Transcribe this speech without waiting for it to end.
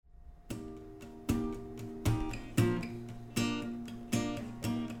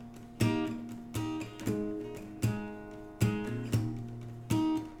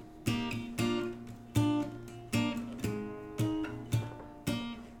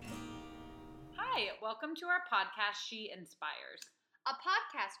welcome to our podcast, She Inspires. A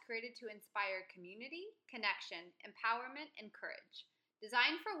podcast created to inspire community, connection, empowerment, and courage.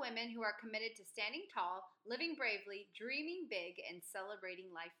 Designed for women who are committed to standing tall, living bravely, dreaming big, and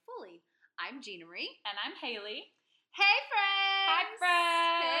celebrating life fully. I'm Gina Marie. And I'm Haley. Hey, friends! Hi,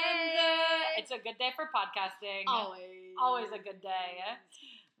 friends! Hey. It's a good day for podcasting. Always a good day.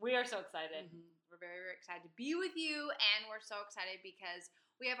 We are so excited. Mm-hmm. We're very, very excited to be with you, and we're so excited because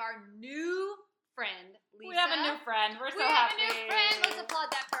we have our new friend, Lisa. We have a new friend. We're so We have happy. a new friend. Let's applaud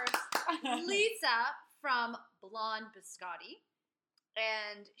that first. Lisa from Blonde Biscotti,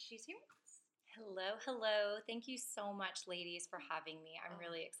 and she's here with us. Hello. Thank you so much, ladies, for having me. I'm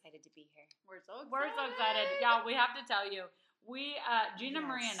really excited to be here. We're so excited. We're so excited. Y'all, we have to tell you, Gina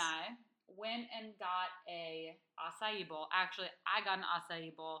Marie and I went and got a acai bowl. Actually, I got an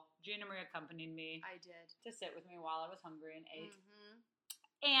acai bowl. Gina Marie accompanied me. I did. To sit with me while I was hungry and ate. Mm-hmm.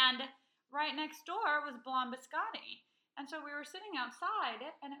 And right next door was Blonde Biscotti. And so we were sitting outside,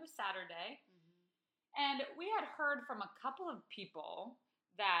 and it was Saturday. Mm-hmm. And we had heard from a couple of people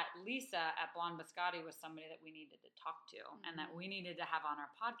that Lisa at Blonde Biscotti was somebody that we needed to talk to and that we needed to have on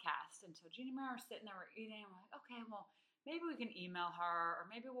our podcast. And so Gina and I were sitting there, we're eating, and we're like, okay, well, maybe we can email her or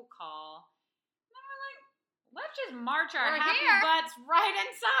maybe we'll call. And then we're like, let's just march our happy butts right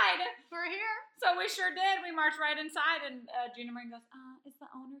inside. We're here. So we sure did. We marched right inside, and Gina Marie goes, is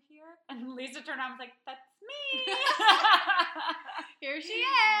the owner here? And Lisa turned around and was like, that's me. Here she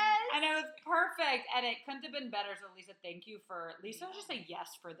is. And it was perfect, and it couldn't have been better. So Lisa, thank you for, Lisa was just a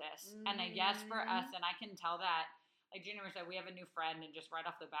yes for this, and a yes for us, and I can tell that, like Gina Marie said, we have a new friend, and just right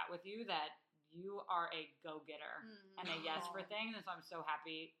off the bat with you, that you are a go-getter and a yes for things, and so I'm so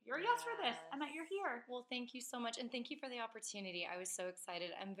happy you're a yes for this and that you're here. Well, thank you so much, and thank you for the opportunity. I was so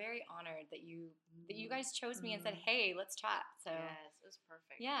excited. I'm very honored that you guys chose me and said, "Hey, let's chat." So yes, it was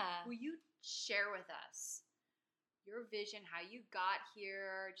perfect. Yeah. Will you share with us your vision, how you got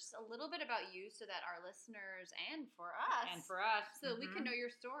here, just a little bit about you, so that our listeners and for us, so that we can know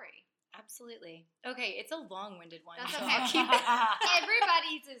your story. Absolutely. Okay, it's a long-winded one. That's so okay. I'll keep it.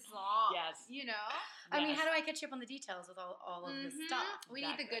 Everybody's is long. Yes. You know? I mean, how do I catch you up on the details with all of this stuff? We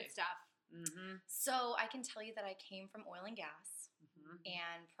need the good stuff. Mm-hmm. So I can tell you that I came from oil and gas.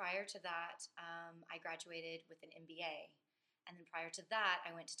 And prior to that, I graduated with an MBA. And then prior to that,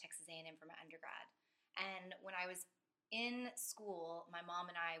 I went to Texas A&M for my undergrad. And when I was in school, my mom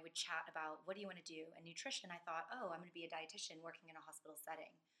and I would chat about, what do you want to do? And nutrition, I thought, I'm going to be a dietitian working in a hospital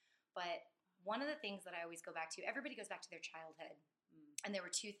setting. But one of the things that I always go back to, everybody goes back to their childhood. And there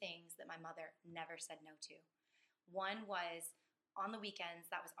were two things that my mother never said no to. One was, on the weekends,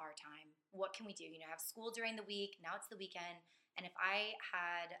 that was our time. What can we do? I have school during the week. Now it's the weekend. And if I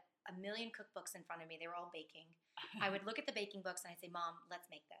had a million cookbooks in front of me, they were all baking. I would look at the baking books and I'd say, Mom, let's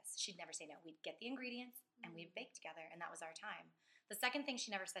make this. She'd never say no. We'd get the ingredients and we'd bake together. And that was our time. The second thing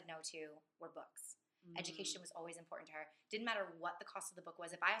she never said no to were books. Education was always important to her. Didn't matter what the cost of the book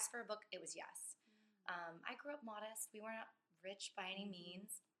was. If I asked for a book, it was yes. I grew up modest. We weren't rich by any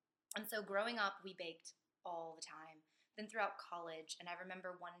means. And so growing up, we baked all the time. Then throughout college, and I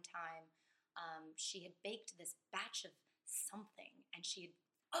remember one time she had baked this batch of something, and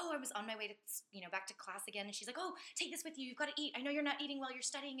I was on my way to, back to class again, and she's like, take this with you. You've got to eat. I know you're not eating while you're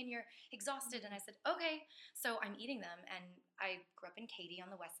studying and you're exhausted. And I said, okay. So I'm eating them, and I grew up in Katy on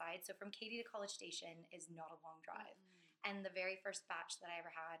the west side. So from Katy to College Station is not a long drive. And the very first batch that I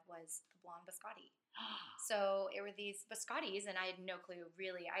ever had was the Blonde Biscotti. So it were these biscottis, and I had no clue,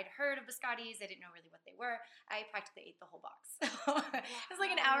 really. I'd heard of biscottis. I didn't know really what they were. I practically ate the whole box. It was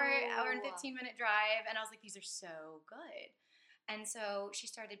like an hour and 15-minute drive, and I was like, these are so good. And so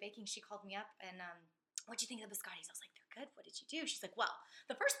she started baking. She called me up and, what'd you think of the biscottis? I was like, they're good. What did you do? She's like, well,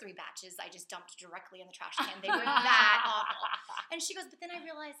 the first 3 batches I just dumped directly in the trash can. They were that awful. And she goes, but then I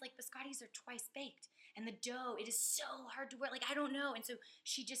realized, like, biscottis are twice baked. And the dough, it is so hard to work. Like, I don't know. And so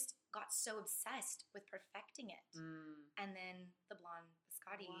she just got so obsessed with perfecting it. And then the Blonde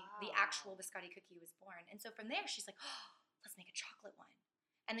Biscotti, the actual biscotti cookie was born. And so from there, she's like, let's make a chocolate one.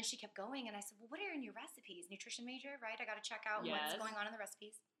 And then she kept going, and I said, well, what are in your recipes? Nutrition major, right? I got to check out what's going on in the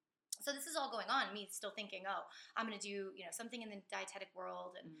recipes. So this is all going on, me still thinking, I'm going to do, something in the dietetic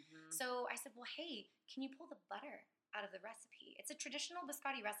world. And so I said, well, hey, can you pull the butter out of the recipe? It's a traditional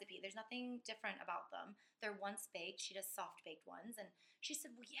biscotti recipe. There's nothing different about them. They're once baked. She does soft baked ones. And she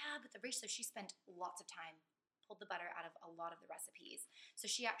said, well, yeah, but the ratio, so she spent lots of time, pulled the butter out of a lot of the recipes.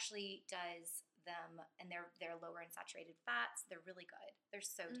 So she actually does them, and they're lower in saturated fats. They're really good. They're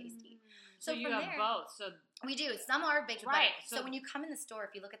so tasty. So you have both. So we do. Some are baked with right. butter. So when you come in the store,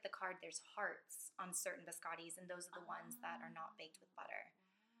 if you look at the card, there's hearts on certain biscottis, and those are the ones that are not baked with butter.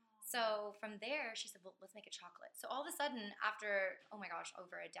 So from there, she said, well, let's make a chocolate. So all of a sudden, after, oh my gosh,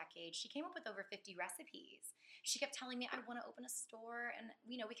 over a decade, she came up with over 50 recipes. She kept telling me, I want to open a store. And,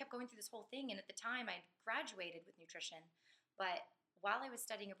 we kept going through this whole thing. And at the time, I graduated with nutrition. But while I was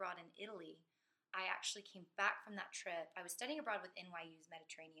studying abroad in Italy, I actually came back from that trip. I was studying abroad with NYU's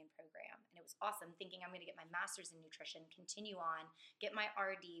Mediterranean program, and it was awesome, thinking I'm going to get my master's in nutrition, continue on, get my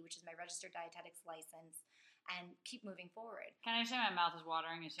RD, which is my registered dietetics license, and keep moving forward. Can I say my mouth is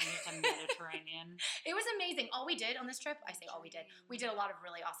watering as soon as you said Mediterranean? It was amazing. All we did on this trip, I say all we did a lot of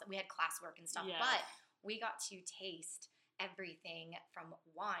really awesome, we had classwork and stuff, Yes. but we got to taste everything from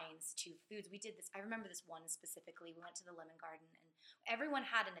wines to foods. We did this, I remember this one specifically. We went to the Lemon Garden, and everyone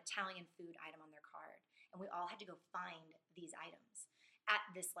had an Italian food item on their card, and we all had to go find these items at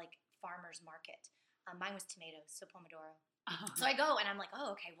this like farmer's market. Mine was tomatoes, so pomodoro. So I go and I'm like,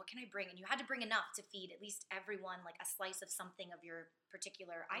 oh, okay, what can I bring? And you had to bring enough to feed at least everyone like a slice of something of your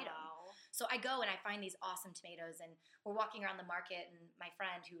particular item. Wow. So I go and I find these awesome tomatoes, and we're walking around the market, and my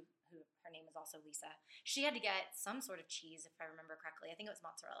friend, who her name is also Lisa, she had to get some sort of cheese, if I remember correctly. I think it was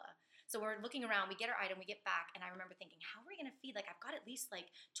mozzarella. So we're looking around, we get our item, we get back, and I remember thinking, how are we going to feed? Like, I've got at least like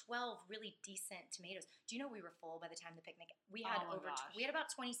 12 really decent tomatoes. Do you know we were full by the time the picnic? We had we had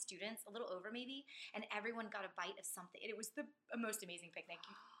about 20 students, a little over maybe, and everyone got a bite of something. It was the most amazing picnic.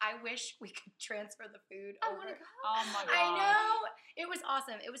 I wish we could transfer the food I over. want to go. Oh my god. I know. It was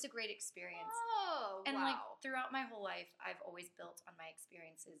awesome. It was a great experience. Oh, And wow. like throughout my whole life, I've always built on my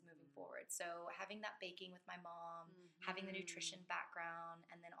experiences moving forward. So having that baking with my mom, having the nutrition background,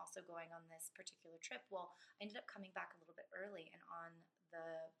 and then also going on this particular trip, well, I ended up coming back a little bit early, and on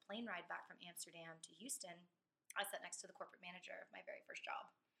the plane ride back from Amsterdam to Houston, I sat next to the corporate manager of my very first job.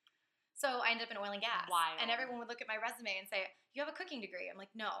 So I ended up in oil and gas. Wild. And everyone would look at my resume and say, you have a cooking degree. I'm like,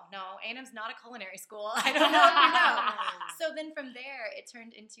 no, A&M's not a culinary school. I don't know if you know. So then from there, it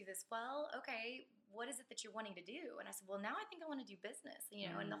turned into this, well, okay, what is it that you're wanting to do? And I said, well, now I think I want to do business,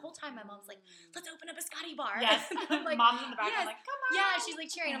 And the whole time my mom's like, let's open up a biscotti bar. Yes. I'm like, Mom's in the back. yes. I'm like, come on. Yeah, she's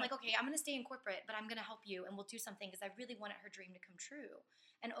like cheering. I'm like, okay, I'm going to stay in corporate, but I'm going to help you, and we'll do something, because I really wanted her dream to come true.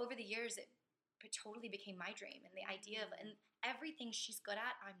 And over the years, it totally became my dream, and the idea of, and everything she's good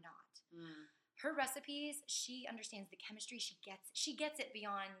at, I'm not. Her recipes, she understands the chemistry. She gets it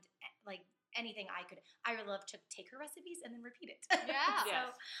beyond like anything I could. I would love to take her recipes and then repeat it. Yeah.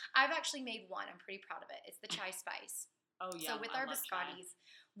 So Yes. I've actually made one. I'm pretty proud of it. It's the chai spice. Oh yeah. So with our biscottis,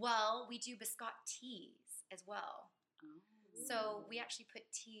 well, we do biscotti teas as well. So we actually put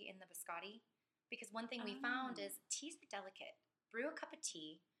tea in the biscotti, because one thing we found is teas are delicate. Brew a cup of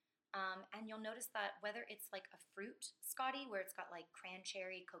tea, and you'll notice that whether it's like a fruit scotty where it's got like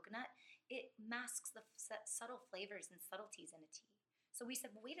cranberry, coconut, it masks the subtle flavors and subtleties in a tea. So we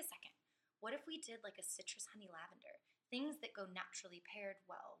said, well, wait a second. What if we did like a citrus honey lavender? Things that go naturally paired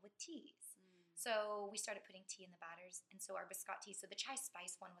well with teas. So we started putting tea in the batters, and so our biscottis. So the chai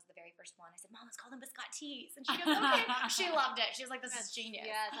spice one was the very first one. I said, Mom, let's call them biscottis. And she goes, okay. She loved it. She was like, this is genius.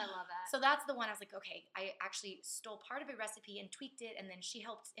 Yes, I love that. So that's the one I was like, okay, I actually stole part of a recipe and tweaked it, and then she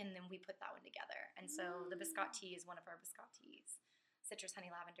helped, and then we put that one together. And so the biscotti is one of our biscottis. Citrus honey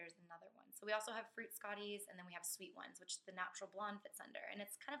lavender is another one. So we also have fruit scotties, and then we have sweet ones, which the natural blonde fits under. And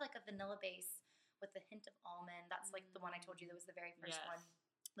it's kind of like a vanilla base with a hint of almond. That's like the one I told you that was the very first one.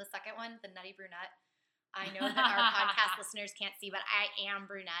 The second one, the Nutty Brunette. I know that our podcast listeners can't see, but I am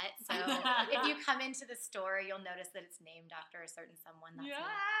brunette. So if you come into the store, you'll notice that it's named after a certain someone. That's me.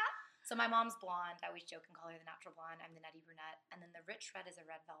 So my mom's blonde. I always joke and call her the natural blonde. I'm the Nutty Brunette. And then the Rich Red is a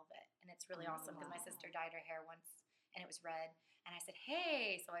red velvet. And it's really awesome because my sister dyed her hair once, and it was red. And I said,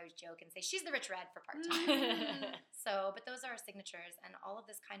 hey. So I always joke and say, she's the Rich Red for part-time. So, but those are our signatures. And all of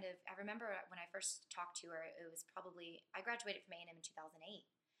this kind of, I remember when I first talked to her, it was probably, I graduated from A&M in 2008.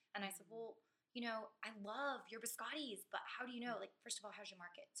 And I said, well, I love your biscottis, but how do you know? Like, first of all, how's your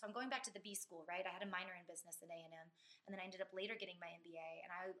market? So I'm going back to the B school, right? I had a minor in business at A&M, and then I ended up later getting my MBA,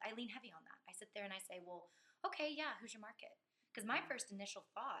 and I lean heavy on that. I sit there and I say, well, okay, yeah, who's your market? Because my first initial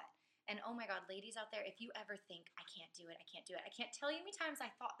thought, and oh my God, ladies out there, if you ever think, I can't do it, I can't tell you how many times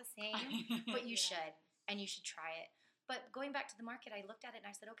I thought the same, but you should, and you should try it. But going back to the market, I looked at it and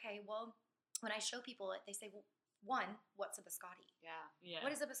I said, okay, well, when I show people it, they say, well, one, what's a biscotti? Yeah. What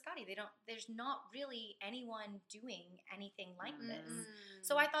is a biscotti? There's not really anyone doing anything like this.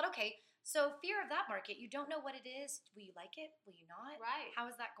 So I thought, okay, so fear of that market, you don't know what it is. Will you like it? Will you not? Right. How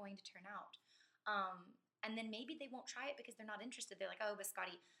is that going to turn out? And then maybe they won't try it because they're not interested. They're like, oh,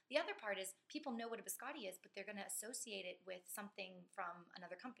 biscotti. The other part is people know what a biscotti is, but they're going to associate it with something from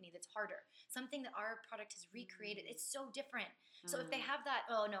another company that's harder, something that our product has recreated. It's so different. So if they have that,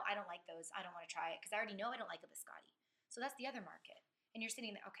 oh, no, I don't like those. I don't want to try it because I already know I don't like a biscotti. So that's the other market. And you're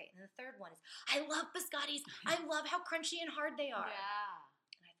sitting there, okay. And then the third one is, I love biscottis. I love how crunchy and hard they are. Yeah.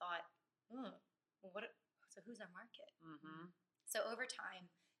 And I thought, so who's our market? Mm-hmm. So over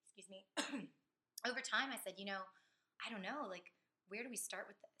time, I said, I don't know, like, where do we start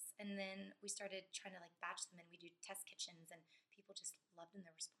with this? And then we started trying to like batch them, and we do test kitchens, and people just loved them.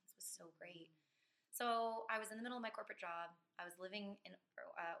 Their response was so great. So I was in the middle of my corporate job. I was living in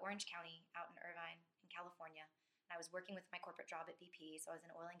Orange County out in Irvine in California. And I was working with my corporate job at BP. So I was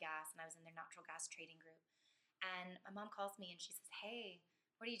in oil and gas, and I was in their natural gas trading group. And my mom calls me and she says, hey,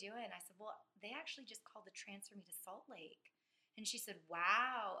 what are you doing? I said, well, they actually just called to transfer me to Salt Lake. And she said,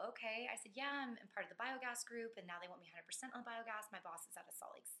 wow, okay. I said, yeah, I'm part of the biogas group, and now they want me 100% on biogas. My boss is out of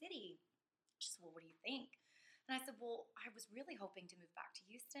Salt Lake City. She said, well, what do you think? And I said, well, I was really hoping to move back to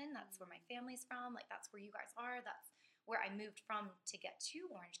Houston. That's where my family's from. Like, that's where you guys are. That's where I moved from to get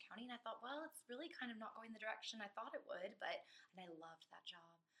to Orange County. And I thought, well, it's really kind of not going the direction I thought it would. And I loved that job.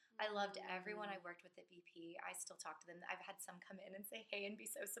 I loved everyone I worked with at BP. I still talk to them. I've had some come in and say, hey, and be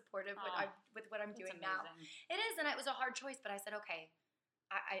so supportive with what I'm doing now. It is, and it was a hard choice, but I said, okay.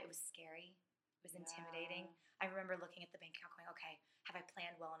 It was scary. It was intimidating. I remember looking at the bank account going, okay, have I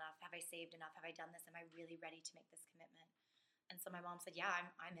planned well enough? Have I saved enough? Have I done this? Am I really ready to make this commitment? And so my mom said, yeah,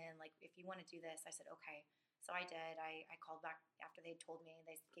 I'm in. Like, if you want to do this. I said, okay. So I did. I called back after they told me.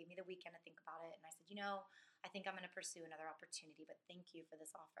 They gave me the weekend to think about it. And I said, I think I'm going to pursue another opportunity, but thank you for this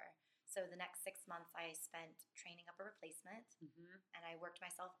offer. So the next 6 months I spent training up a replacement, and I worked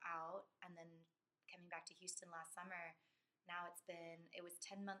myself out. And then coming back to Houston last summer, now it was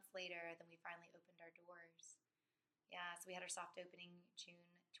 10 months later, then we finally opened our doors. Yeah, so we had our soft opening June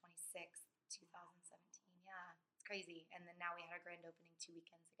 26th, 2017. Yeah, it's crazy. And then now we had our grand opening 2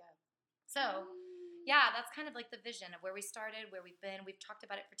 weekends ago. So, yeah, that's kind of like the vision of where we started, where we've been. We've talked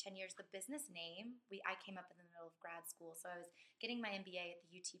about it for 10 years. The business name, I came up in the middle of grad school. So I was getting my MBA at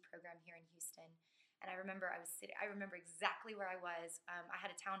the UT program here in Houston. And I remember I remember exactly where I was. I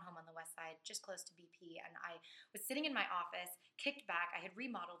had a townhome on the west side, just close to BP. And I was sitting in my office, kicked back. I had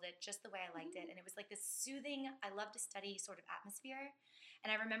remodeled it just the way I liked it. And it was like this soothing, I love to study sort of atmosphere.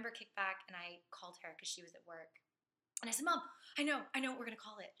 And I remember kicked back, and I called her because she was at work. And I said, Mom, I know what we're going to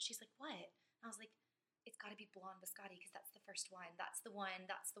call it. She's like, what? And I was like, it's got to be Blonde Biscotti because that's the first one. That's the one,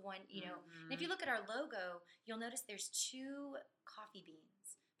 And if you look at our logo, you'll notice there's 2 coffee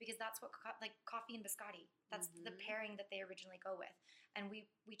beans because that's what, like coffee and biscotti. That's the pairing that they originally go with. And we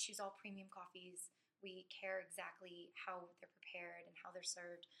choose all premium coffees. We care exactly how they're prepared and how they're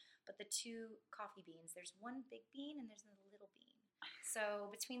served. But the 2 coffee beans, there's one big bean and there's a little bean.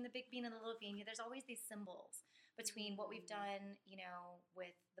 So between the big bean and the little bean, there's always these symbols between what we've done,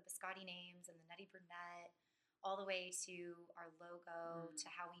 with the biscotti names and the Nutty Brunette, all the way to our logo, to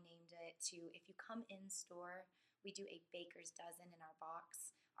how we named it, to if you come in store, we do a baker's dozen in our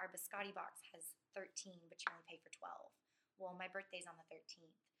box. Our biscotti box has 13, but you only pay for 12. Well, my birthday's on the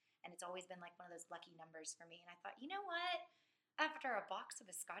 13th, and it's always been like one of those lucky numbers for me. And I thought, you know what? After a box of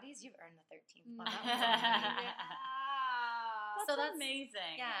biscottis, you've earned the 13th one. That was amazing. That's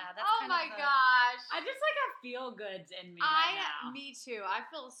amazing. Yeah. That's oh my gosh. I just like have feel goods in me right now. Me too. I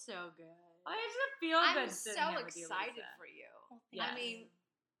feel so good. I just feel good. I'm so excited for you. Well, yes. I mean,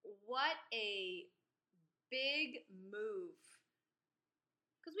 what a big move.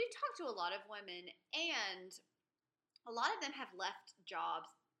 Because we've talked to a lot of women, and a lot of them have left jobs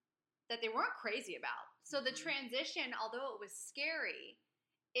that they weren't crazy about. So the transition, although it was scary,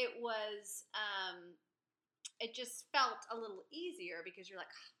 it was, it just felt a little easier because you're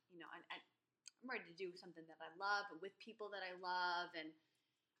like, I'm ready to do something that I love and with people that I love. And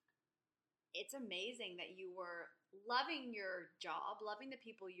it's amazing that you were loving your job, loving the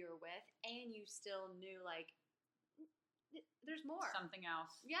people you're with, and you still knew, like, there's more. Something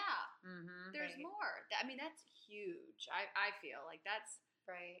else. Yeah. There's more. I mean, that's huge. I feel like that's...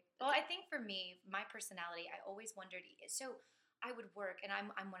 Right. Well, I think for me, my personality, I always wondered, so I would work, and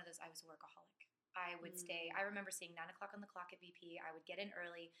I'm one of those, I was a workaholic. I would stay. I remember seeing 9 o'clock on the clock at BP. I would get in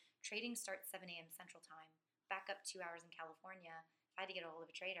early. Trading starts 7 a.m. Central Time. Back up 2 hours in California. If I had to get a hold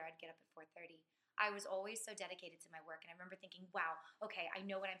of a trader, I'd get up at 4:30. I was always so dedicated to my work, and I remember thinking, wow, okay, I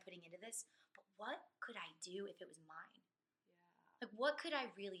know what I'm putting into this, but what could I do if it was mine? Yeah. Like, what could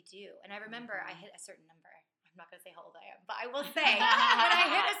I really do? And I remember I hit a certain number. I'm not going to say how old I am, but I will say when I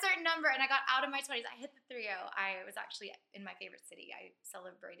hit a certain number and I got out of my 20s, I hit the 3-0. I was actually in my favorite city. I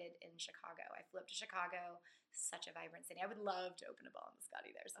celebrated in Chicago. I flew up to Chicago. Such a vibrant city. I would love to open a Blonde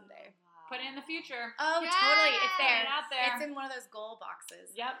Biscotti there someday. Oh, wow. Put it in the future. Oh, totally. It's there. Put it out there. It's in one of those goal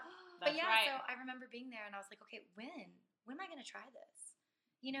boxes. Yep. But yeah, right. so I remember being there and I was like, okay, when am I going to try this?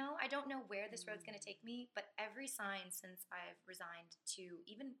 you know, I don't know where this road's going to take me, but every sign since I've resigned to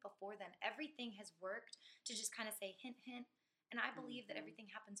even before then, everything has worked to just kind of say hint, hint. And I believe that everything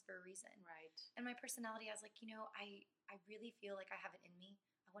happens for a reason. Right. And my personality, I was like, you know, I really feel like I have it in me.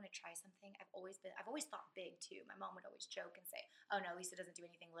 I want to try something. I've always thought big too. My mom would always joke and say, oh no, Lisa doesn't do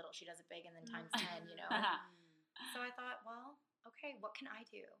anything little. She does it big and then times 10, you know? So I thought, well, okay, what can I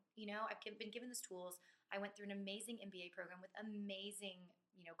do? You know, I've been given these tools. I went through an amazing MBA program with amazing,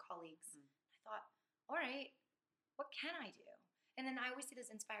 you know, colleagues. I thought, all right, what can I do? And then I always see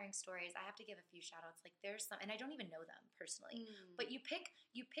those inspiring stories. I have to give a few shout outs. Like there's some, and I don't even know them personally, but you pick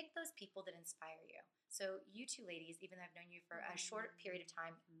those people that inspire you. So you two ladies, even though I've known you for a short period of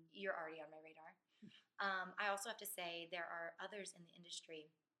time, you're already on my radar. I also have to say there are others in the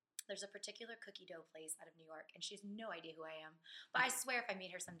industry. There's a particular cookie dough place out of New York, and she has no idea who I am. But I swear if I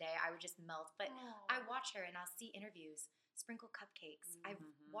meet her someday, I would just melt. But I watch her and I'll see interviews, sprinkle cupcakes. I've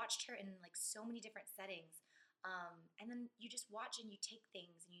watched her in like so many different settings. And then you just watch and you take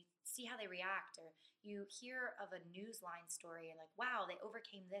things and you see how they react, or you hear of a Newsline story and like, wow, they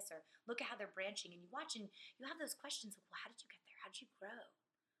overcame this, or look at how they're branching, and you watch and you have those questions like, well, how did you get there? How did you grow?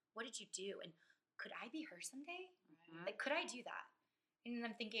 What did you do? And could I be her someday? Like, could I do that? And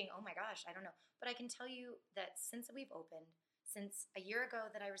I'm thinking, oh my gosh, I don't know. But I can tell you that since we've opened, since a year ago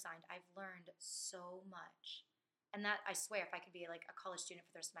that I resigned, I've learned so much. And that, I swear, if I could be like a college student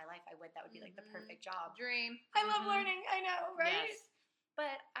for the rest of my life, I would. That would be like the perfect job. Dream. I love learning. I know, right? Yes.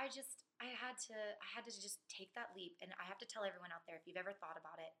 But I had to just take that leap. And I have to tell everyone out there, if you've ever thought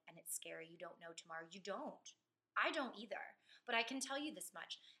about it and it's scary, you don't know tomorrow, you don't. I don't either. But I can tell you this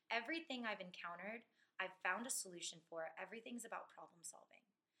much. Everything I've encountered, I've found a solution for. Everything's about problem solving.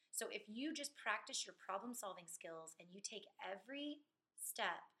 So if you just practice your problem solving skills and you take every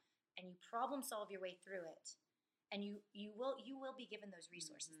step and you problem solve your way through it, and you will be given those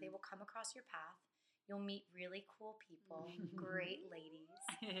resources. They will come across your path. You'll meet really cool people, great ladies.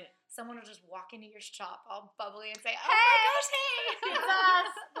 Someone will just walk into your shop all bubbly and say, "Oh my gosh, hey, it's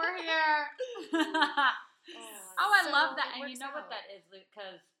us. We're here." I So love that. it And you works know what out. that is?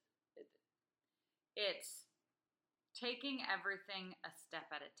 Because it's taking everything a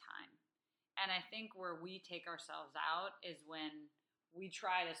step at a time. And I think where we take ourselves out is when we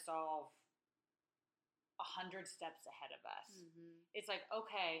try to solve 100 steps ahead of us. It's like,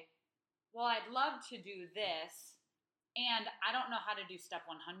 okay, well, I'd love to do this, and I don't know how to do step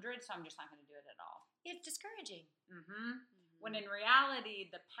 100, so I'm just not going to do it at all. It's discouraging. When in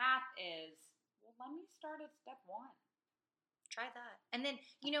reality, the path is, well, let me start at step 1. Try that. And then,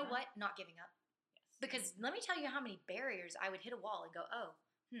 you know what? Not giving up. Yes. Because let me tell you how many barriers I would hit a wall and go,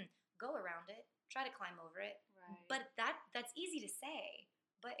 go around it, try to climb over it. Right. But that's easy to say,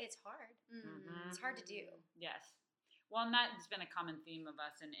 but it's hard. It's hard to do. Yes. Well, and that's been a common theme of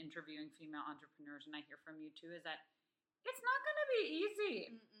us in interviewing female entrepreneurs, and I hear from you too, is that it's not going to be easy.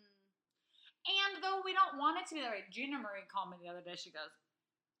 And though we don't want it to be that way, Gina Marie called me the other day. She goes,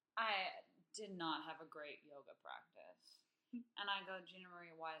 I did not have a great yoga practice. And I go, Gina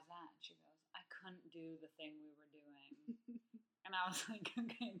Marie, why is that? She goes, I couldn't do the thing we were doing. And I was like,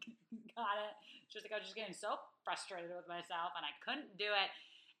 okay, got it. She's like, I was just getting so frustrated with myself and I couldn't do it.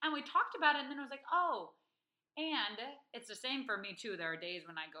 And we talked about it, and then I was like, oh, and it's the same for me too. There are days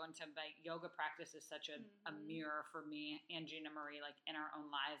when I go into like yoga practice is such a mirror for me and Gina Marie, like in our own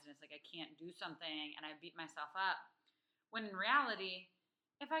lives. And it's like I can't do something and I beat myself up. When in reality,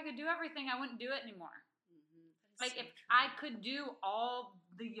 if I could do everything, I wouldn't do it anymore. Like if I could do all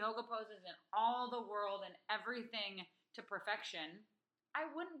the yoga poses in all the world and everything to perfection,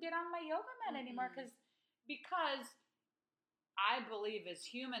 I wouldn't get on my yoga mat anymore because I believe as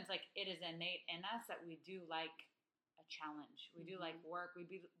humans, like it is innate in us that we do like a challenge. We do like work. We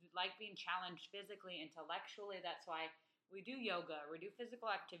like being challenged physically, intellectually. That's why we do yoga. We do physical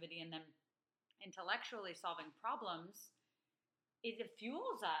activity, and then intellectually solving problems. It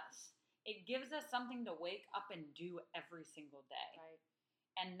fuels us. It gives us something to wake up and do every single day. Right.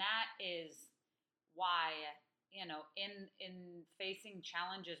 And that is why, you know, in facing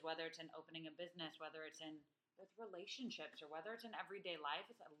challenges, whether it's in opening a business, whether it's in with relationships, or whether it's in everyday life,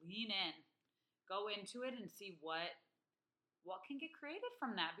 it's a lean in, go into it and see what can get created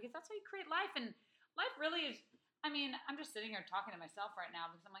from that, because that's how you create life. And life really is, I mean, I'm just sitting here talking to myself right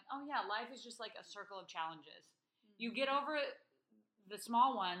now because I'm like, oh yeah, life is just like a circle of challenges. You get over the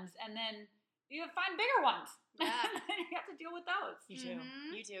small ones and then you find bigger ones. Yeah. And you have to deal with those. You do.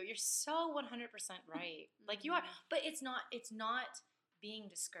 You do. You're so 100% right. Like you are. But it's not being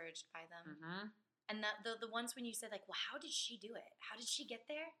discouraged by them. And the ones when you said like, well, how did she do it? How did she get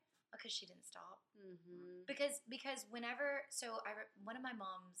there? Because she didn't stop. Mm-hmm. Because whenever, one of my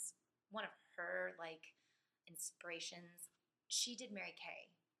mom's, one of her like inspirations, she did Mary Kay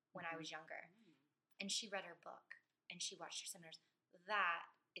when I was younger, and she read her book and she watched her seminars. That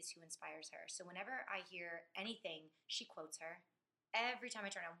is who inspires her. So whenever I hear anything, she quotes her. Every time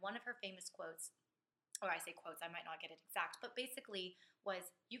I turn on, one of her famous quotes, or I say quotes, I might not get it exact, but basically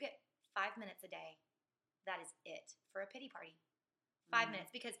was, you get 5 minutes a day. That is it for a pity party. 5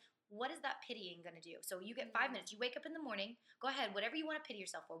 minutes, because what is that pitying going to do? So you get 5 minutes. You wake up in the morning, go ahead, whatever you want to pity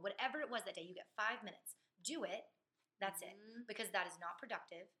yourself for, whatever it was that day, you get 5 minutes. Do it. That's it. Because that is not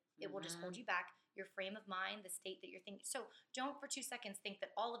productive. It will just hold you back. Your frame of mind, the state that you're thinking. So don't for 2 seconds think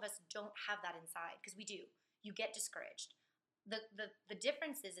that all of us don't have that inside, because we do. You get discouraged. The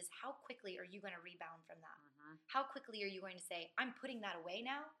difference is how quickly are you going to rebound from that? How quickly are you going to say, I'm putting that away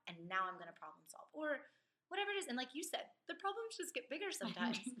now, and now I'm going to problem solve? Or whatever it is. And like you said, the problems just get bigger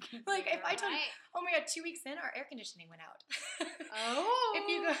sometimes. Like if I told you, oh my God, 2 weeks in, our air conditioning went out. Oh. If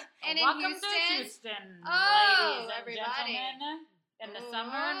you go, and welcome in to Houston, oh, ladies and everybody. gentlemen. In the Oh.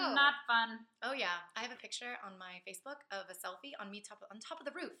 summer, not fun. oh yeah, I have a picture on my Facebook of a selfie on me on top of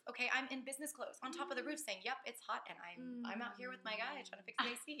the roof. Okay, I'm in business clothes on top of the roof, saying, "Yep, it's hot," and I'm out here with my guy trying to fix the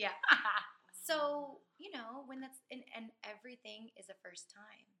AC. Yeah. So when that's and everything is a first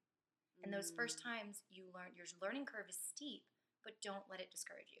time, and those first times you learn, your learning curve is steep, but don't let it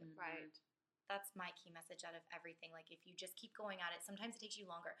discourage you. Right. That's my key message out of everything. Like, if you just keep going at it, sometimes it takes you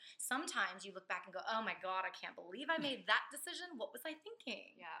longer. Sometimes you look back and go, oh my God, I can't believe I made that decision. What was I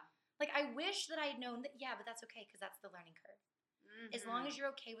thinking? Yeah. Like, I wish that I had known that, yeah, but that's okay, because that's the learning curve. As long as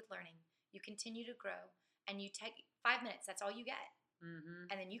you're okay with learning, you continue to grow, and you take 5 minutes, that's all you get.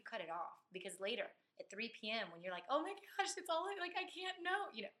 And then you cut it off, because later at 3 p.m. when you're like, oh my gosh, it's all like, I can't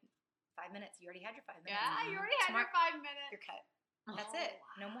know. 5 minutes, you already had your 5 minutes. Yeah, you already had your 5 minutes. You're cut. That's it.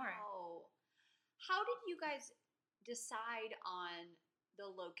 No more. Wow. How did you guys decide on the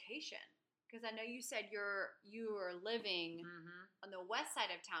location? Because I know you said you are living on the west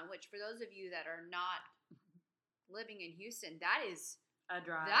side of town, which for those of you that are not living in Houston, that is a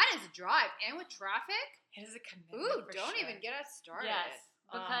drive. That is a drive, and with traffic. It is a commitment. Ooh, for don't sure. even get us started. Yes,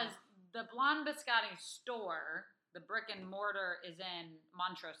 because the Blonde Biscotti store, the brick and mortar, is in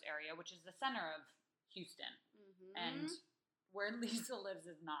Montrose area, which is the center of Houston, and where Lisa lives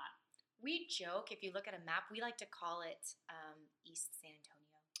is not. We joke, if you look at a map, we like to call it East San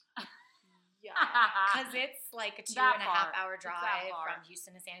Antonio. Yeah. Because it's like a 2.5 hour drive from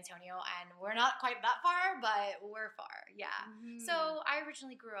Houston to San Antonio, and we're not quite that far, but we're far. Yeah. So I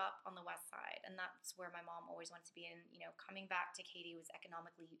originally grew up on the west side, and that's where my mom always wanted to be. And, coming back to Katy was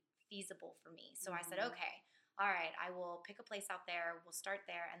economically feasible for me. So I said, okay, all right, I will pick a place out there. We'll start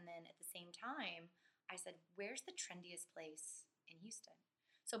there. And then at the same time, I said, where's the trendiest place in Houston?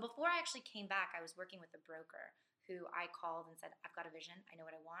 So before I actually came back, I was working with a broker who I called and said, I've got a vision. I know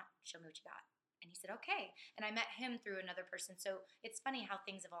what I want. Show me what you got. And he said, okay. And I met him through another person. So it's funny how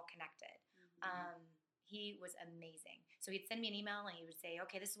things have all connected. He was amazing. So he'd send me an email and he would say,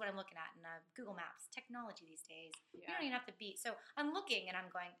 okay, this is what I'm looking at. And Google Maps, technology these days. You don't even have to be. So I'm looking and I'm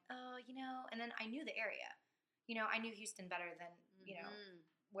going, and then I knew the area. I knew Houston better than,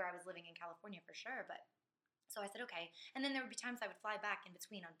 where I was living in California for sure. But so I said, okay. And then there would be times I would fly back in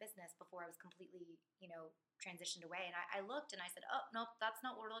between on business before I was completely, transitioned away. And I looked and I said, oh, nope, that's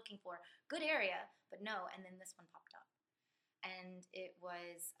not what we're looking for. Good area, but no. And then this one popped up. And it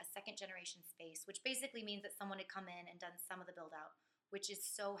was a second generation space, which basically means that someone had come in and done some of the build out, which is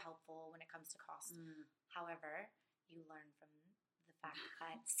so helpful when it comes to cost. However, you learn from the fact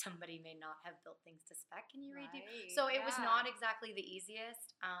that somebody may not have built things to spec and you redo. So it was not exactly the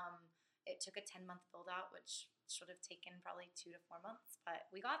easiest. It took a 10-month build out, which should have taken probably 2 to 4 months, but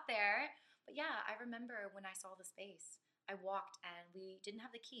we got there. But yeah, I remember when I saw the space, I walked and we didn't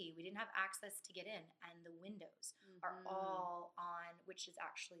have the key. We didn't have access to get in, and the windows are all on, which is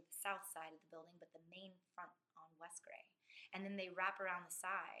actually the south side of the building, but the main front on West Gray. And then they wrap around the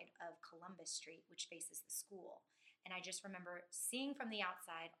side of Columbus Street, which faces the school. And I just remember seeing from the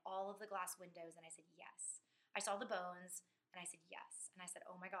outside all of the glass windows, and I said, yes. I saw the bones, and I said, yes. And I said,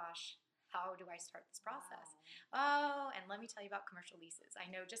 oh my gosh, how do I start this process? Oh, and let me tell you about commercial leases.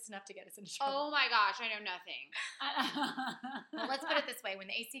 I know just enough to get us into trouble. Oh my gosh, I know nothing. Well, let's put it this way. When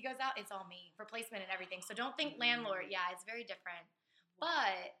the AC goes out, it's all me. Replacement and everything. So don't think landlord. Yeah, it's very different.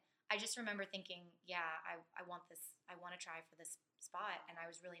 But I just remember thinking, yeah, I want this. I want to try for this spot. And I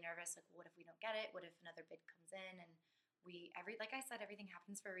was really nervous. Like, what if we don't get it? What if another bid comes in? And like I said, everything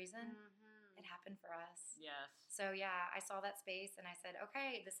happens for a reason. it happened for us. Yes. So yeah, I saw that space and I said,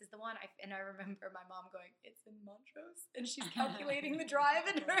 okay, this is the one. And I remember my mom going, it's in Montrose. And she's calculating the drive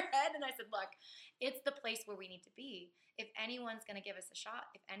in her head. And I said, look, it's the place where we need to be. If anyone's going to give us a shot,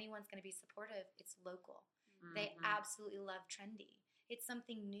 if anyone's going to be supportive, it's local. They absolutely love trendy. It's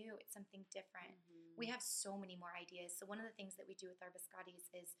something new. It's something different. We have so many more ideas. So one of the things that we do with our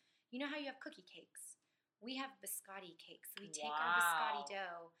biscottis is, you know how you have cookie cakes? We have biscotti cakes. So we take our biscotti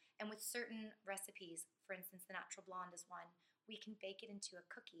dough, and with certain recipes, for instance, the natural blonde is one, we can bake it into a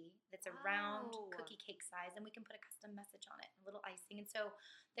cookie that's a round cookie cake size, and we can put a custom message on it, a little icing. And so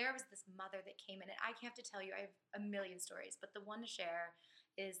there was this mother that came in, and I have to tell you, I have a million stories, but the one to share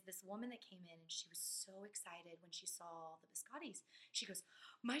is this woman that came in, and she was so excited when she saw the biscottis. She goes,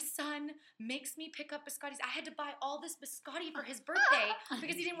 my son makes me pick up biscottis. I had to buy all this biscotti for his birthday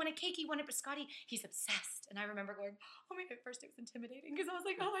because he didn't want a cake, he wanted biscotti. He's obsessed. And I remember going, oh my God, at first it was intimidating because I was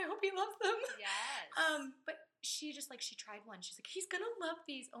like, oh, I hope he loves them. Yes. But she just like, she tried one. She's like, he's going to love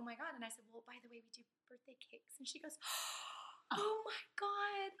these. Oh my God. And I said, well, by the way, we do birthday cakes. And she goes, oh my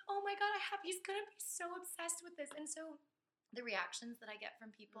God, he's going to be so obsessed with this. And so the reactions that I get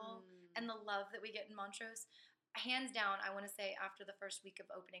from people and the love that we get in Montrose, hands down, I want to say after the first week of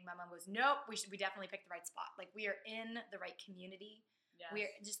opening, my mom goes, nope, we definitely picked the right spot. Like, we are in the right community. Yes.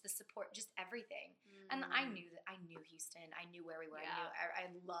 We're just the support, just everything. And I knew Houston. I knew where we were.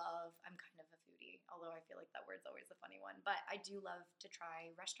 I'm kind of a foodie, although I feel like that word's always a funny one. But I do love to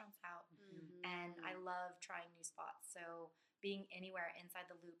try restaurants out, and I love trying new spots. So being anywhere inside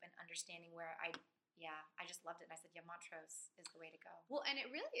the loop and understanding where I just loved it. And I said, yeah, Montrose is the way to go. Well, and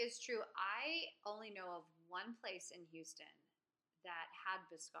it really is true. I only know of one place in Houston that had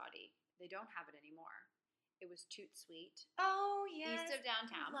biscotti. They don't have it anymore. It was Toot Sweet. Oh, yes. East of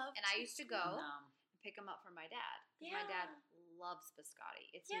downtown. And I used to go and pick them up for my dad. Yeah. My dad loves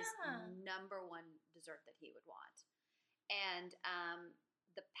biscotti. It's his number one dessert that he would want. And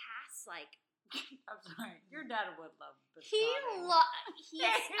the past, like, I'm sorry. Your dad would love biscotti.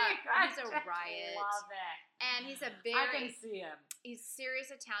 He's a riot. Love it. And he's a I can see him. He's a serious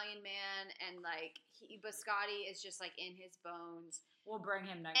Italian man, and like biscotti is just like in his bones. We'll bring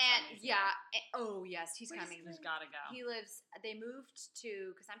him next and time. oh yes, he's coming. He's gotta go. They moved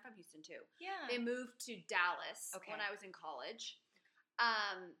to, because I'm from Houston too. Yeah. They moved to Dallas when I was in college.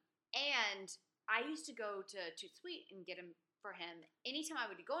 And I used to go to Toot Sweet and get him for him anytime I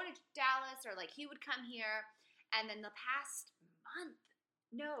would go into Dallas, or like he would come here. And then the past month,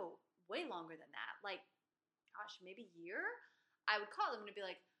 no, way longer than that, like, gosh, maybe year, I would call them and be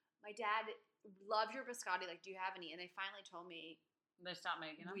like, my dad loves your biscotti, like, do you have any? And they finally told me they stopped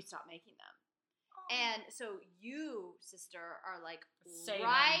making them. We stopped making them. Oh. And so you, sister, are like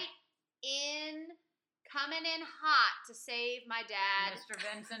coming in hot to save my dad. Mr.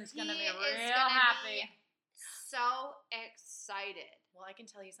 Vincent's gonna be real happy. So excited. Well, I can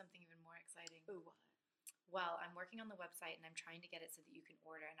tell you something even more exciting. Ooh, what? Well, I'm working on the website and I'm trying to get it so that you can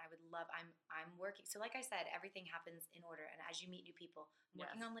order. And I would love, I'm working. So like I said, everything happens in order. And as you meet new people, I'm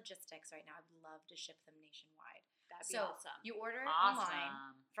working on logistics right now. I would love to ship them nationwide. That'd be awesome. You order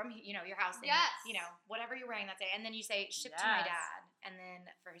online from, your house. And, whatever you're wearing that day. And then you say, ship to my dad. And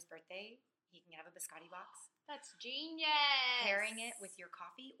then for his birthday, he can have a biscotti box. That's genius. Pairing it with your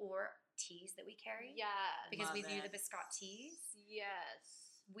coffee or teas that we carry. Yes. Because we do the biscotti teas.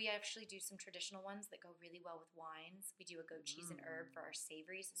 Yes. We actually do some traditional ones that go really well with wines. We do a goat cheese and herb for our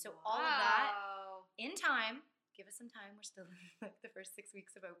savories. So all of that in time. Give us some time. We're still in like the first 6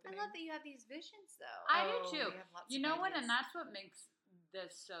 weeks of opening. I love that you have these visions, though. I do too. You know what? And that's what makes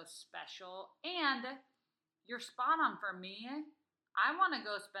this so special. And you're spot on for me. I want to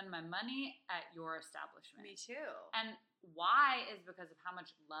go spend my money at your establishment. Me too. And why is because of how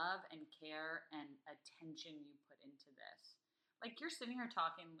much love and care and attention you put into this. Like, you're sitting here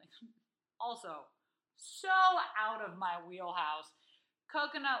talking, like, also so out of my wheelhouse.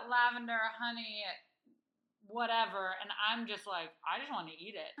 Coconut, lavender, honey, whatever. And I'm just like, I just want to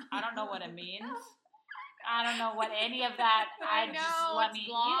eat it. I don't know what it means. I don't know what any of that. Let me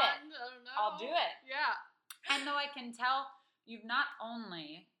eat it. I don't know. I'll do it. Yeah. And though I can tell you've not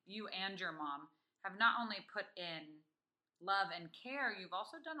only, you and your mom, have not only put in love and care, you've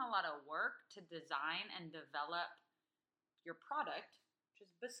also done a lot of work to design and develop your product, which is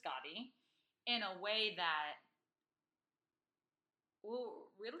biscotti, in a way that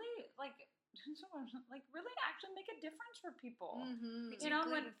will really, like, like really actually make a difference for people. Mm-hmm. We You do know,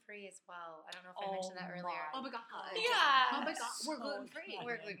 gluten free as well. I don't know if I mentioned that earlier. Oh my god. Yeah. Oh my god. We're So gluten free. excited.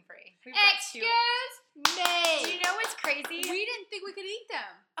 We're gluten free. We've got two. Excuse me. Do you know what's crazy? We didn't think we could eat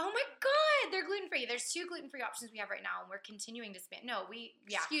them. Oh my god, they're gluten free. There's 2 gluten free options we have right now, and we're continuing to expand. No,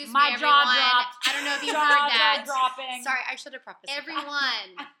 Excuse My me, jaw everyone. dropped. I don't know if you Jaws heard are that. dropping. Sorry, I should have prefaced with that. Everyone,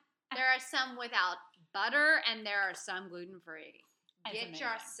 there are some without butter, and there are some gluten free. That's Get amazing.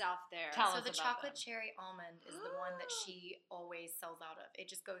 yourself there. Tell So us the about chocolate them. cherry almond is the one that she always sells out of. It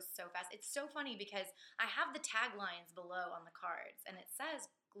just goes so fast. It's so funny because I have the taglines below on the cards, and it says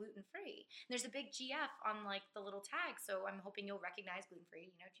gluten free. There's a big GF on like the little tag, so I'm hoping you'll recognize gluten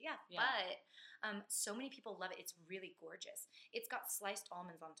free. GF. Yeah. But so many people love it. It's really gorgeous. It's got sliced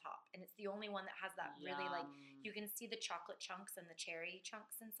almonds on top, and it's the only one that has that really like Yum. you can see the chocolate chunks and the cherry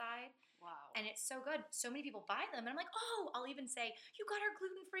chunks inside. Wow. And it's so good. So many people buy them. And I'm like, oh, I'll even say, you got our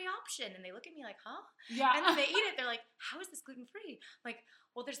gluten-free option. And they look at me like, huh? Yeah. And then they eat it. They're like, how is this gluten-free? I'm like,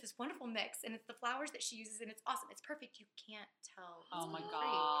 well, there's this wonderful mix. And it's the flours that she uses. And it's awesome. It's perfect. You can't tell. It's Oh my gluten-free.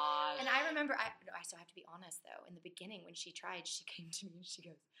 gosh. And I remember, I still have to be honest, though. In the beginning, when she tried, she came to me and she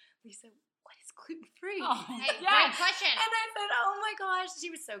goes, Lisa, what is gluten-free? Oh, Hey, yes. great question. And I said, oh my gosh. She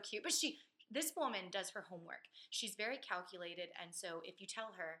was so cute. But this woman does her homework. She's very calculated. And so if you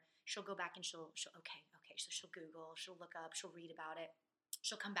tell her, she'll go back and she'll okay. So she'll Google, she'll look up, she'll read about it.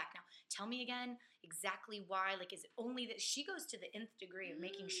 She'll come back now. Tell me again exactly why. Like, is it only that she goes to the nth degree of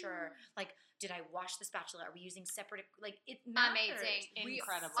making sure, like, did I wash the spatula? Are we using separate, like, it matters. Amazing.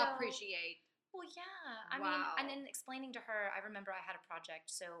 Incredible. We appreciate. Well, yeah. I Wow. mean, and in explaining to her, I remember I had a project.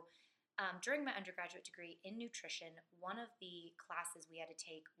 So during my undergraduate degree in nutrition, one of the classes we had to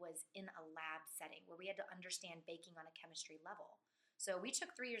take was in a lab setting where we had to understand baking on a chemistry level. So we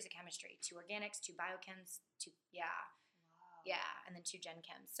took 3 years of chemistry, 2 organics, 2 biochems, 2, and then 2 gen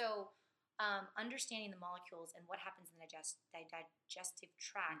chems. So understanding the molecules and what happens in the digestive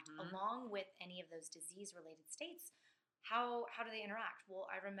tract, along with any of those disease-related states, how do they interact? Well,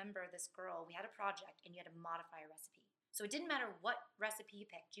 I remember this girl, we had a project, and you had to modify a recipe. So it didn't matter what recipe you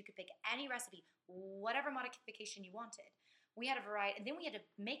picked. You could pick any recipe, whatever modification you wanted. We had a variety, and then we had to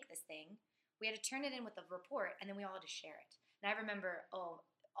make this thing. We had to turn it in with a report, and then we all had to share it. And I remember,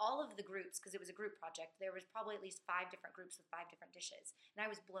 all of the groups, because it was a group project, there was probably at least 5 different groups with 5 different dishes. And I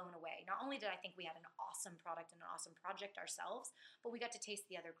was blown away. Not only did I think we had an awesome product and an awesome project ourselves, but we got to taste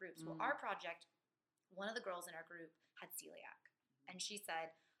the other groups. Well, our project, one of the girls in our group had celiac. And she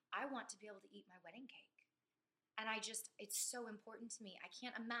said, I want to be able to eat my wedding cake. And it's so important to me. I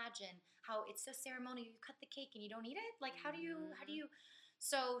can't imagine how it's so ceremonial. You cut the cake and you don't eat it? Like, how do you...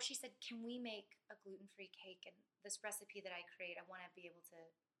 So she said, can we make a gluten-free cake? And this recipe that I create, I want to be able to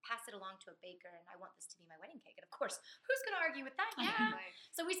pass it along to a baker, and I want this to be my wedding cake. And of course, who's going to argue with that? Yeah.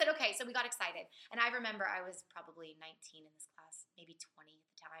 So we said, okay. So we got excited. And I remember I was probably 19 in this class, maybe 20 at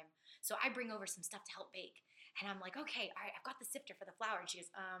the time. So I bring over some stuff to help bake. And I'm like, okay, all right, I've got the sifter for the flour. And she goes,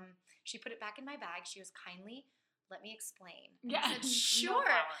 she put it back in my bag. She goes, kindly, let me explain. And I said, sure.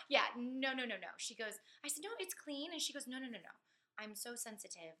 No. She goes, I said, no, it's clean. And she goes, no. I'm so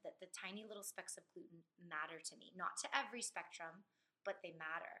sensitive that the tiny little specks of gluten matter to me. Not to every spectrum, but they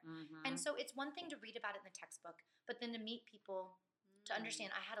matter. And so it's one thing to read about it in the textbook, but then to meet people, to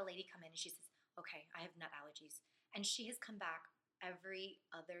understand. I had a lady come in and she says, okay, I have nut allergies. And she has come back every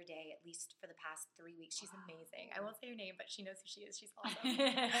other day, at least for the past 3 weeks. She's amazing. I won't say her name, but she knows who she is. She's awesome.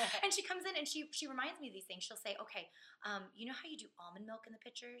 And she comes in and she reminds me of these things. She'll say, okay, you know how you do almond milk in the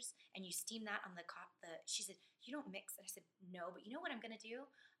pitchers and you steam that on she said, you don't mix. And I said, no, but you know what I'm going to do?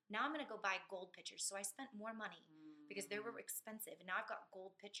 Now I'm going to go buy gold pitchers. So I spent more money because they were expensive. And now I've got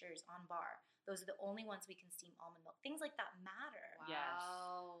gold pitchers on bar. Those are the only ones we can steam almond milk. Things like that matter.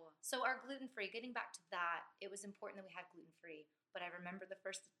 Wow. So our gluten-free, getting back to that, it was important that we had gluten-free. But I remember the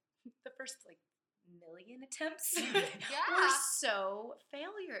first like million attempts were so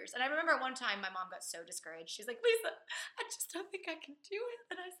failures. And I remember one time my mom got so discouraged. She's like, Lisa, I just don't think I can do it.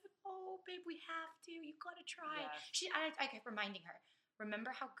 And I said, oh, babe, we have to. You got to try. Yes. I kept reminding her,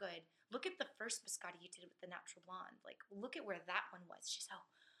 remember how good. Look at the first biscotti you did with the natural blonde. Like, look at where that one was. She's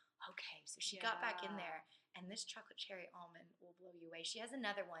okay. So she got back in there. And this chocolate cherry almond will blow you away. She has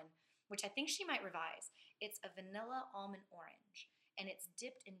another one, which I think she might revise. It's a vanilla almond orange, and it's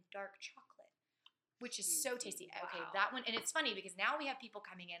dipped in dark chocolate, which is so tasty. Wow. Okay, that one, and it's funny because now we have people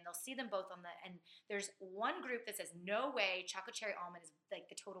coming in, they'll see them both and there's one group that says, no way, chocolate cherry almond is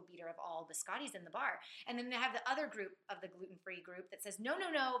like the total beater of all biscottis in the bar. And then they have the other group of the gluten-free group that says, no,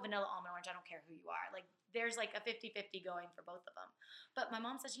 vanilla almond orange, I don't care who you are. Like, there's like a 50-50 going for both of them. But my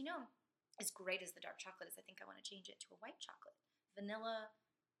mom says, as great as the dark chocolate is, I think I want to change it to a white chocolate. Vanilla,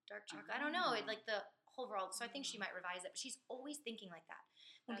 dark chocolate. I don't know. It Oh. like the whole world. So I think she might revise it. But she's always thinking like that.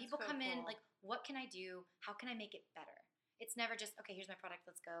 When That's people so come in, cool. like, what can I do? How can I make it better? It's never just, okay, here's my product,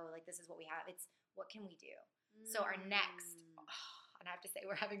 let's go. Like, this is what we have. It's what can we do? So our next, and I have to say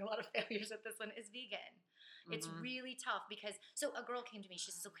we're having a lot of failures with this one, is vegan. It's Mhm. really tough because, so a girl came to me, she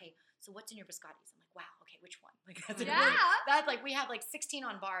says, okay, so what's in your biscottis? I'm like, wow, okay, which one? Like, that's Yeah. really, that's like, we have like 16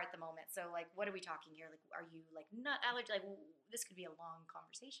 on bar at the moment. So like, what are we talking here? Like, are you like nut allergy? Like, this could be a long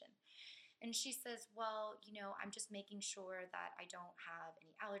conversation. And she says, well, I'm just making sure that I don't have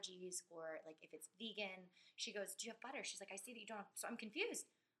any allergies, or like if it's vegan. She goes, do you have butter? She's like, I see that you don't have, so I'm confused.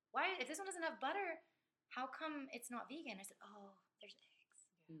 Why, if this one doesn't have butter, how come it's not vegan? I said, oh, there's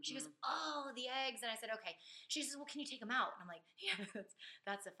eggs. She goes, oh, the eggs. And I said, okay. She says, well, can you take them out? And I'm like, yeah,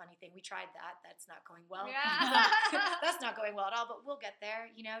 that's a funny thing. We tried that. That's not going well. Yeah. That's not going well at all, but we'll get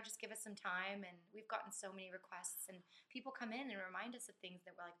there. Just give us some time. And we've gotten so many requests, and people come in and remind us of things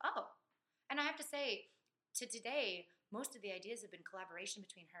that we're like, oh. And I have to say, to today, most of the ideas have been collaboration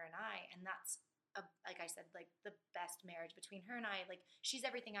between her and I. And that's, like I said, like the best marriage between her and I. Like, she's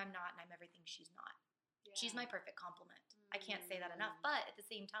everything I'm not, and I'm everything she's not. She's my perfect complement. I can't say that enough. But at the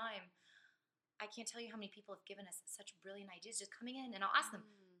same time, I can't tell you how many people have given us such brilliant ideas just coming in. And I'll ask them,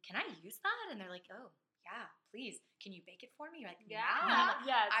 can I use that? And they're like, oh, yeah, please. Can you bake it for me? You're like, Yeah. And I'm like,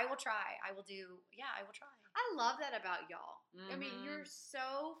 Yes. I will try. I will try. I love that about y'all. I mean, Mhm. you're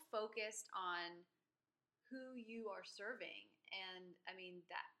so focused on who you are serving. And I mean,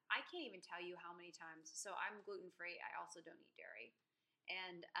 that I can't even tell you how many times. So I'm gluten free. I also don't eat dairy.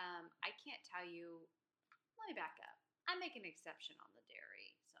 And I can't tell you, let me back up. I make an exception on the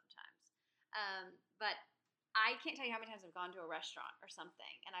dairy sometimes. But I can't tell you how many times I've gone to a restaurant or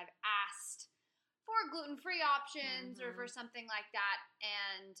something and I've asked for gluten-free options or for something like that,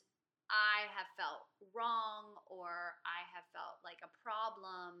 and I have felt wrong, or I have felt like a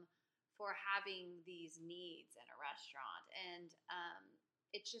problem for having these needs in a restaurant. And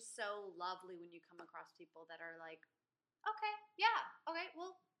it's just so lovely when you come across people that are like, okay, yeah, okay,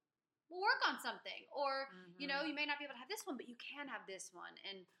 we'll work on something. Or, you may not be able to have this one, but you can have this one.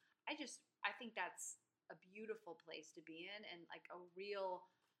 And I think that's a beautiful place to be in, and like a real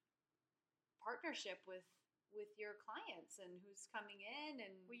partnership with your clients and who's coming in.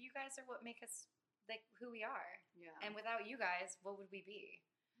 And Well, you guys are what make us like who we are. yeah. And without you guys, what would we be?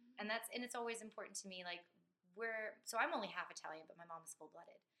 And it's always important to me. Like, so I'm only half Italian, but my mom is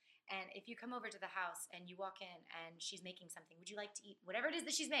full-blooded. And if you come over to the house and you walk in and she's making something, would you like to eat whatever it is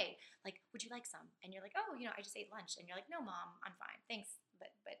that she's made? Like, would you like some? And you're like, oh, I just ate lunch. And you're like, no, Mom, I'm fine. Thanks. But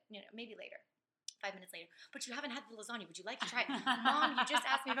maybe later. 5 minutes later, but you haven't had the lasagna. Would you like to try it? Mom, you just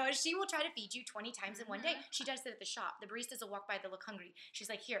asked me about it. She will try to feed you 20 times in one day. She does it at the shop. The baristas will walk by, they look hungry. She's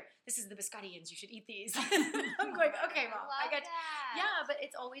like, here, this is the biscottians. You should eat these. I'm going, okay, Mom. I got that. Yeah, but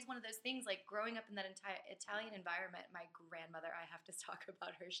it's always one of those things, like growing up in that entire Italian environment. My grandmother, I have to talk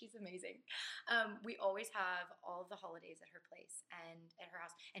about her. She's amazing. We always have all of the holidays at her place and at her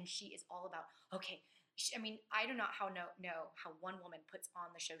house. And she is all about, okay, I do not know how one woman puts on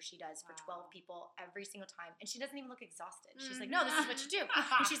the show she does for 12 people every single time. And she doesn't even look exhausted. She's like, no, this is what you do.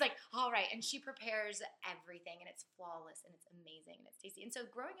 And she's like, all right. And she prepares everything, and it's flawless, and it's amazing, and it's tasty. And so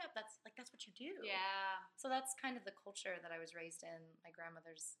growing up, that's what you do. Yeah. So that's kind of the culture that I was raised in. My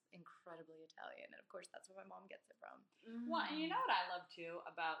grandmother's incredibly Italian. And of course, that's where my mom gets it from. Well, and you know what I love too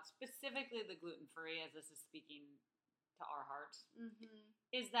about specifically the gluten-free, as this is speaking to our hearts,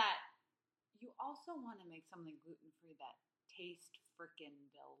 is that you also want to make something gluten-free that tastes freaking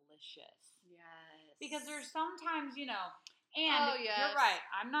delicious. Yes. Because there's sometimes, and Oh, yes. you're right.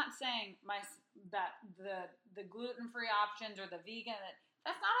 I'm not saying that the gluten-free options or the vegan,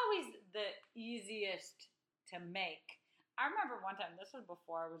 that's not always the easiest to make. I remember one time, this was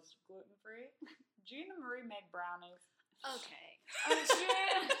before I was gluten-free, Gina Marie made brownies. Okay.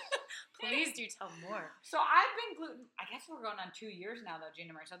 Please do tell more. So I've been gluten. I guess we're going on 2 years now, though,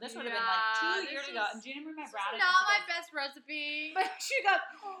 Gina Marie. So this would have been like 2 years ago. And Gina Marie made brownies. Not my best recipe. But she goes,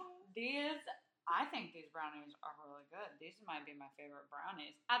 I think these brownies are really good. These might be my favorite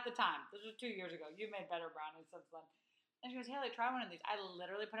brownies at the time. This was 2 years ago. You've made better brownies since then. And she goes, Haley, try one of these. I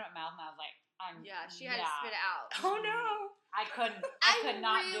literally put it in my mouth, and I was like, she had to spit it out. Oh no! I could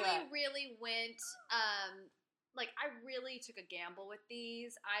not do it. I really went like, I really took a gamble with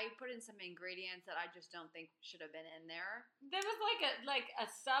these. I put in some ingredients that I just don't think should have been in there. There was like a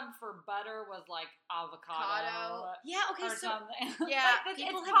sub for butter was like avocado. Yeah, okay, or so something. yeah, Like,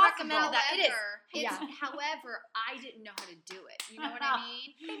 people it's have possible. recommended that. It is. It's, Yeah. however, I didn't know how to do it. You know what I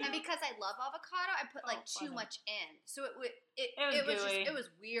mean? And because I love avocado, I put like too funny. much in, so it was gooey. it was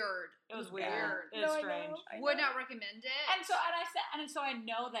weird. It was weird. weird. It was strange. Would not recommend it. And so I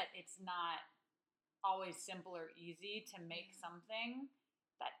know that it's not always simple or easy to make something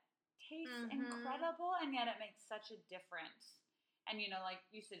that tastes incredible, and yet it makes such a difference. And like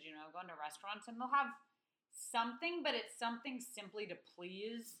you said, going to restaurants and they'll have something, but it's something simply to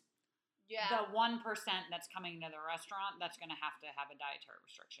please the 1% that's coming to the restaurant that's going to have a dietary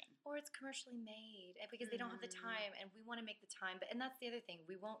restriction. Or it's commercially made because they don't have the time, and we want to make the time. And that's the other thing.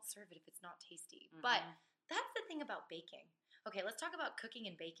 We won't serve it if it's not tasty. But that's the thing about baking. Okay, let's talk about cooking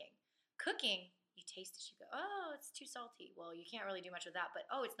and baking. Cooking, you taste it, you go, oh, it's too salty. Well, you can't really do much with that, but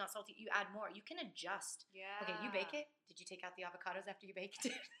oh, it's not salty. You add more. You can adjust. Yeah. Okay, you bake it. Did you take out the avocados after you baked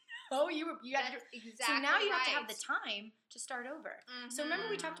it? Oh, you had to. Exactly. So now you right. have to have the time to start over. So remember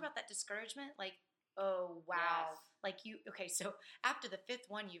we talked about that discouragement, like, oh wow, Yes. like okay, so after the 5th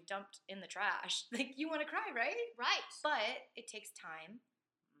one you've dumped in the trash, like you want to cry, right? Right. But it takes time.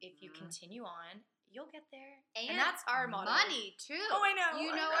 If you continue on, you'll get there. And that's our motto. Money too. Oh, I know.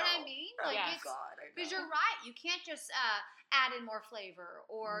 You know what I mean? Like Yes. it's God, I know. because you're right. You can't just add in more flavor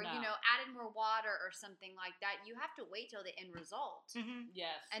or No. add in more water or something like that. You have to wait till the end result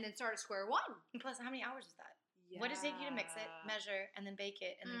Yes. and then start at square one. And plus, how many hours is that? What does it take you to mix it, measure, and then bake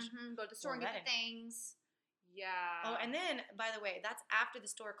it, and then Go to the store and get the wedding. things. Yeah. Oh, and then, by the way, that's after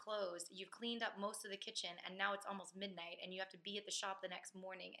the store closed. You've cleaned up most of the kitchen, and now it's almost midnight, and you have to be at the shop the next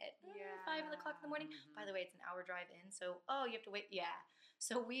morning at 5 o'clock in the morning. By the way, it's an hour drive in, so you have to wait. Yeah.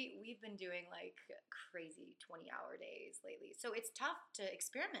 So we've been doing like crazy 20-hour days lately. So it's tough to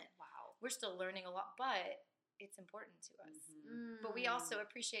experiment. Wow. We're still learning a lot, but it's important to us. But we also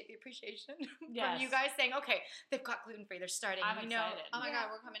appreciate the appreciation from you guys saying, okay, they've got gluten-free, they're starting. I'm excited. Oh my God,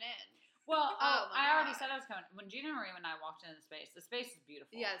 we're coming in. Well, my I already God. said I was coming. When Gina Marie and I walked into the space is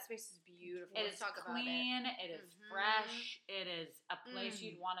beautiful. Yeah, the space is beautiful. It Let's is talk about it. clean. It is fresh. It is a place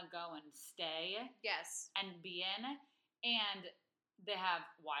you'd want to go and stay Yes. and be in. And they have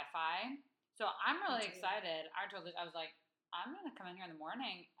Wi-Fi. So I'm really excited. I was like, I'm going to come in here in the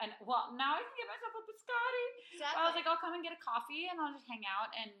morning. And, well, now I can get myself a biscotti. Exactly. I was like, I'll come and get a coffee and I'll just hang out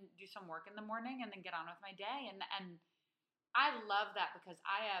and do some work in the morning and then get on with my day. And I love that because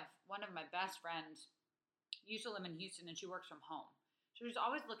I have one of my best friends used to live in Houston and she works from home. So she's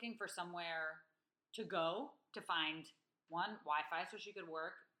always looking for somewhere to go to find one, Wi-Fi so she could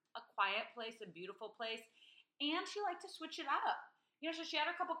work, a quiet place, a beautiful place, and she liked to switch it up. So she had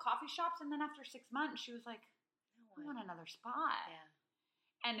a couple coffee shops, and then after 6 months, she was like, I want another spot. Yeah.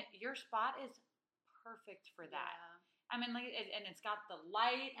 And your spot is perfect for that. Yeah. I mean, and it's got the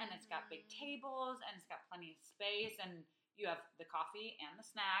light, and it's got big tables, and it's got plenty of space, and you have the coffee and the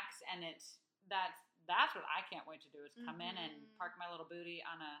snacks, and that's what I can't wait to do is come in and park my little booty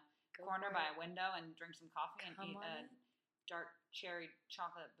on a corner by a window and drink some coffee and eat a dark cherry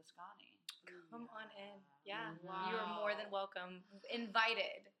chocolate biscotti. Come on in. Yeah. Wow. You are more than welcome.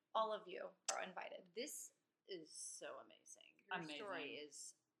 Invited. All of you are invited. This is so amazing. Your story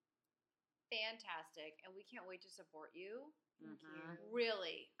is fantastic, and we can't wait to support you.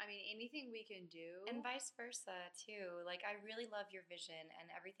 Really. I mean, anything we can do. And vice versa too. Like I really love your vision and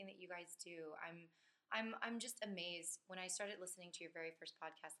everything that you guys do. I'm just amazed when I started listening to your very first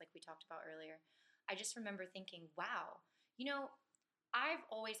podcast like we talked about earlier. I just remember thinking, wow, I've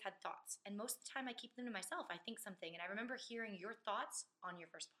always had thoughts, and most of the time I keep them to myself. I think something, and I remember hearing your thoughts on your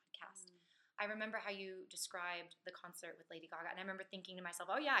first podcast. I remember how you described the concert with Lady Gaga, and I remember thinking to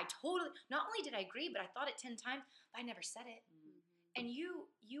myself, oh yeah, I totally, not only did I agree, but I thought it 10 times, but I never said it. And you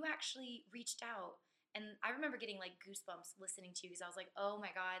actually reached out, and I remember getting like goosebumps listening to you, because I was like, oh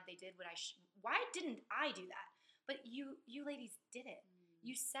my God, they did what why didn't I do that? But you ladies did it.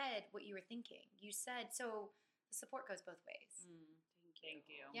 You said what you were thinking. You said, so the support goes both ways. Thank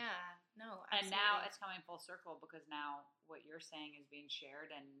you. Yeah, no, absolutely. And now it's coming full circle because now what you're saying is being shared,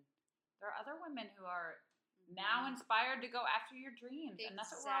 and there are other women who are now inspired to go after your dreams, and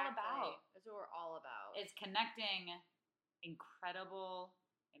that's what we're all about. That's what we're all about. Is connecting incredible,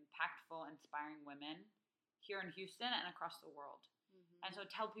 impactful, inspiring women here in Houston and across the world. And so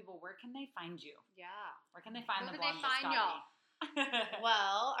tell people, where can they find you? Yeah. Where can they find Where the can they Blonde find Biscotti? y'all?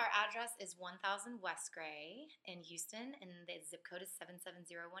 Well, our address is 1000 West Gray in Houston, and the zip code is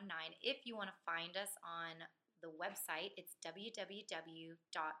 77019. If you want to find us on the website, it's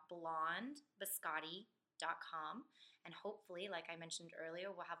www.blondebiscotti.com. blondbiscotti.com. And hopefully, like I mentioned earlier,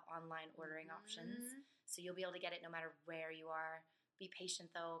 we'll have online ordering options. So you'll be able to get it no matter where you are. Be patient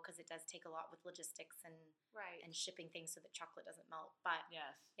though, because it does take a lot with logistics and shipping things so that chocolate doesn't melt. But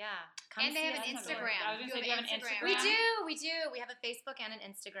yes, yeah, and they have an us. Instagram. I was gonna say, do you have an Instagram? We do. We have a Facebook and an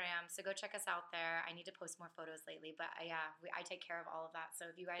Instagram, so go check us out there. I need to post more photos lately, but I take care of all of that. So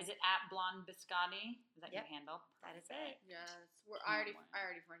if you guys, is it at Blonde Biscotti? Is that Yep. your handle? That is it. Yes, I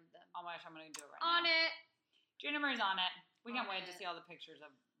already friended them. Oh my gosh, I'm gonna do it right On now. it. Gina Marie's on it. We can't On wait to it. see all the pictures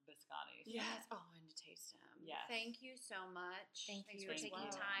of biscottis. Yes. Oh, and to taste them. Yes. Thank you so much. Thanks for you. taking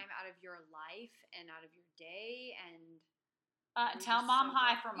Thank you. time out of your life and out of your day and. Tell You're Mom so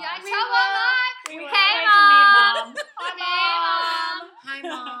hi good. from Yeah, us. tell Mom hi. We Hey, can't wait Mom. to meet Mom. Hey, Mom. Hi,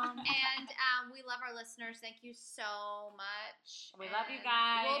 Mom. And we love our listeners. Thank you so much. We love you And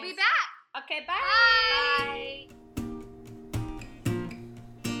guys. We'll be back. Okay, bye. Bye.